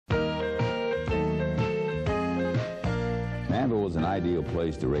Manville was an ideal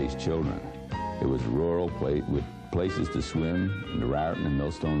place to raise children. It was a rural place with places to swim in the Raritan and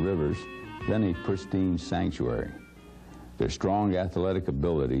Millstone rivers, then a pristine sanctuary. Their strong athletic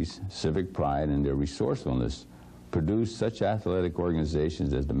abilities, civic pride, and their resourcefulness produced such athletic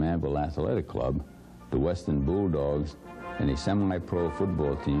organizations as the Manville Athletic Club, the Weston Bulldogs, and a semi-pro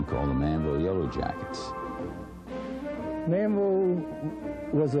football team called the Manville Yellow Jackets. Manville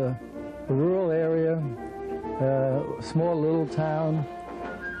was a rural area, a small little town.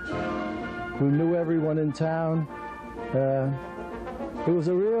 We knew everyone in town. It was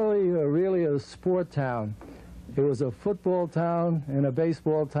really a sport town. It was a football town and a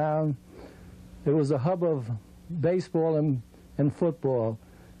baseball town. It was a hub of baseball and football.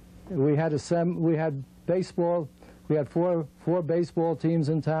 We had baseball. We had four baseball teams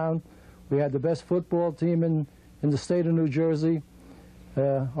in town. We had the best football team in the state of New Jersey.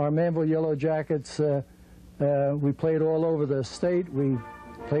 Our Manville Yellow Jackets, we played all over the state. We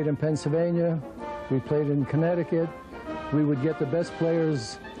played in Pennsylvania. We played in Connecticut. We would get the best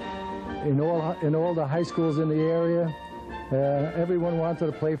players in all the high schools in the area. Everyone wanted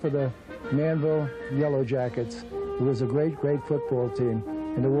to play for the Manville Yellow Jackets. It was a great football team.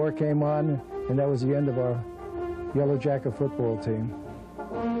 And the war came on, and that was the end of our Yellow Jacket football team.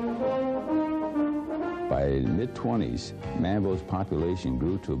 By the mid-20s, Manville's population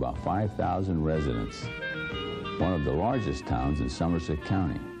grew to about 5,000 residents, one of the largest towns in Somerset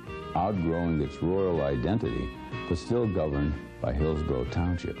County, outgrowing its rural identity, but still governed by Hillsborough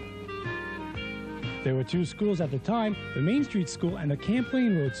Township. There were two schools at the time, the Main Street School and the Camp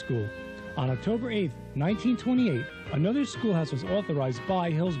Lane Road School. On October 8, 1928, another schoolhouse was authorized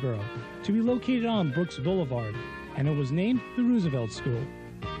by Hillsborough to be located on Brooks Boulevard, and it was named the Roosevelt School.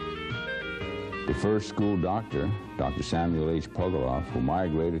 The first school doctor, Dr. Samuel H. Pogoloff, who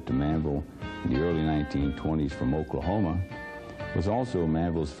migrated to Manville in the early 1920s from Oklahoma, was also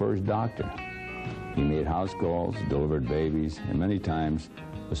Manville's first doctor. He made house calls, delivered babies, and many times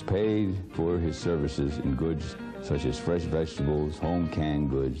was paid for his services in goods such as fresh vegetables, home canned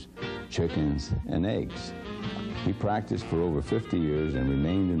goods, chickens, and eggs. He practiced for over 50 years and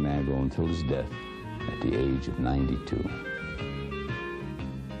remained in Manville until his death at the age of 92.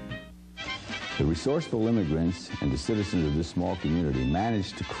 The resourceful immigrants and the citizens of this small community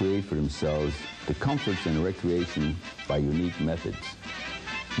managed to create for themselves the comforts and recreation by unique methods.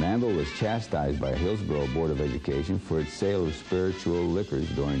 Manville was chastised by Hillsborough Board of Education for its sale of spiritual liquors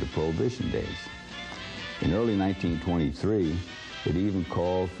during the Prohibition days. In early 1923, it even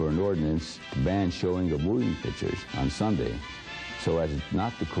called for an ordinance to ban showing of moving pictures on Sunday so as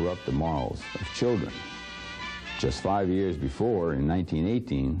not to corrupt the morals of children. Just 5 years before, in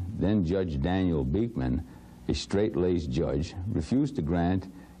 1918, then Judge Daniel Beekman, a straight-laced judge, refused to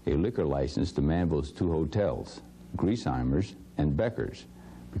grant a liquor license to Manville's two hotels, Griesheimer's and Becker's,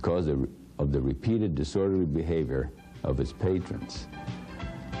 because of the repeated disorderly behavior of its patrons.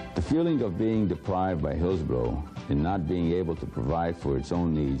 The feeling of being deprived by Hillsborough and not being able to provide for its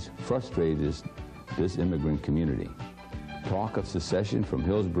own needs frustrated this immigrant community. Talk of secession from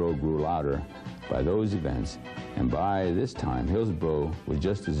Hillsborough grew louder by those events, and by this time, Hillsborough was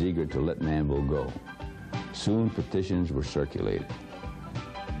just as eager to let Manville go. Soon, petitions were circulated.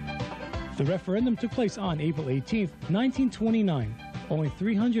 The referendum took place on April 18, 1929. Only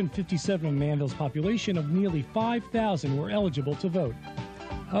 357 of Manville's population of nearly 5,000 were eligible to vote.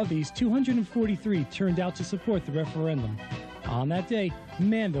 Of these, 243 turned out to support the referendum. On that day,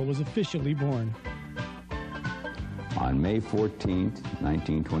 Manville was officially born. On May 14,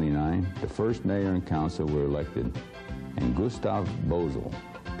 1929, the first mayor and council were elected, and Gustav Boesel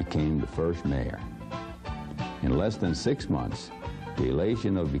became the first mayor. In less than 6 months, the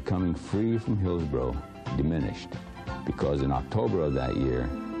elation of becoming free from Hillsborough diminished, because in October of that year,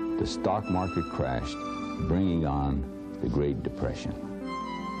 the stock market crashed, bringing on the Great Depression.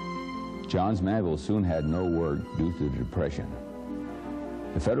 Johns Manville soon had no work due to the Depression.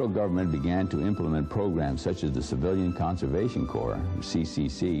 The federal government began to implement programs such as the Civilian Conservation Corps,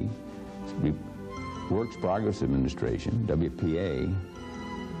 CCC, Works Progress Administration, WPA,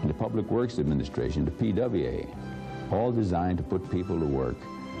 and the Public Works Administration, the PWA, all designed to put people to work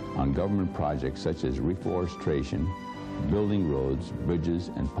on government projects such as reforestation, building roads, bridges,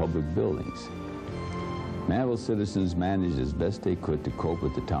 and public buildings. Manville citizens managed as best they could to cope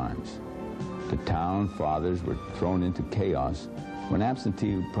with the times. The town fathers were thrown into chaos when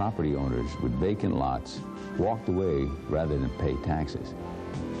absentee property owners with vacant lots walked away rather than pay taxes.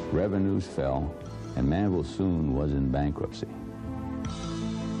 Revenues fell, and Manville soon was in bankruptcy.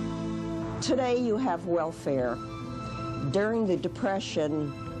 Today you have welfare. During the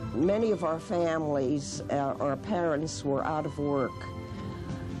Depression, many of our families, our parents were out of work.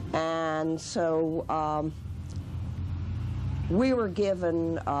 And so we were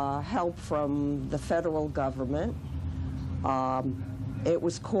given help from the federal government. It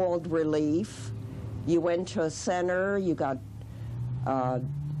was called relief. You went to a center, you got a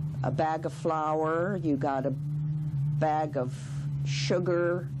bag of flour, you got a bag of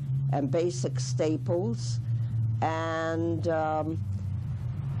sugar and basic staples, and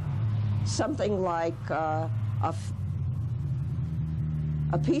something like a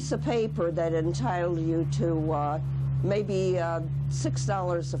piece of paper that entitled you to maybe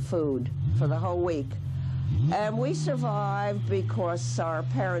 $6 of food for the whole week. And we survived because our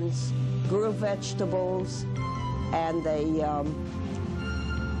parents grew vegetables, and they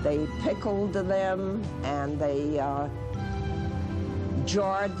pickled them, and they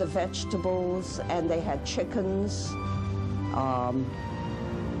jarred the vegetables, and they had chickens.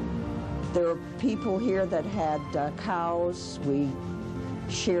 There are people here that had cows. We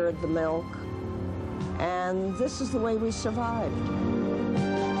shared the milk, and this is the way we survived.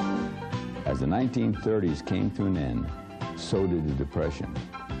 As the 1930s came to an end, so did the Depression,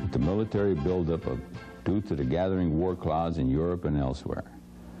 with the military buildup due to the gathering war clouds in Europe and elsewhere.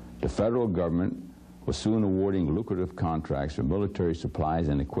 The federal government was soon awarding lucrative contracts for military supplies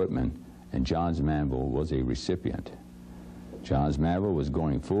and equipment, and Johns Manville was a recipient. Johns Manville was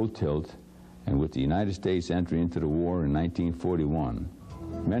going full tilt, and with the United States entry into the war in 1941,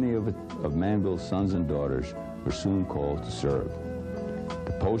 many of Manville's sons and daughters were soon called to serve.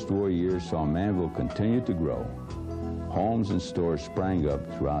 The post-war years saw Manville continue to grow. Homes and stores sprang up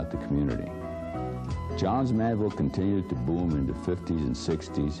throughout the community. Johns Manville continued to boom in the 50s and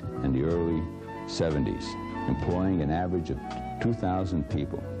 60s and the early 70s, employing an average of 2,000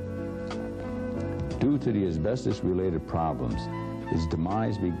 people. Due to the asbestos-related problems, its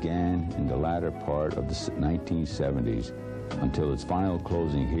demise began in the latter part of the 1970s until its final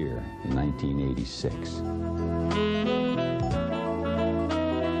closing here in 1986.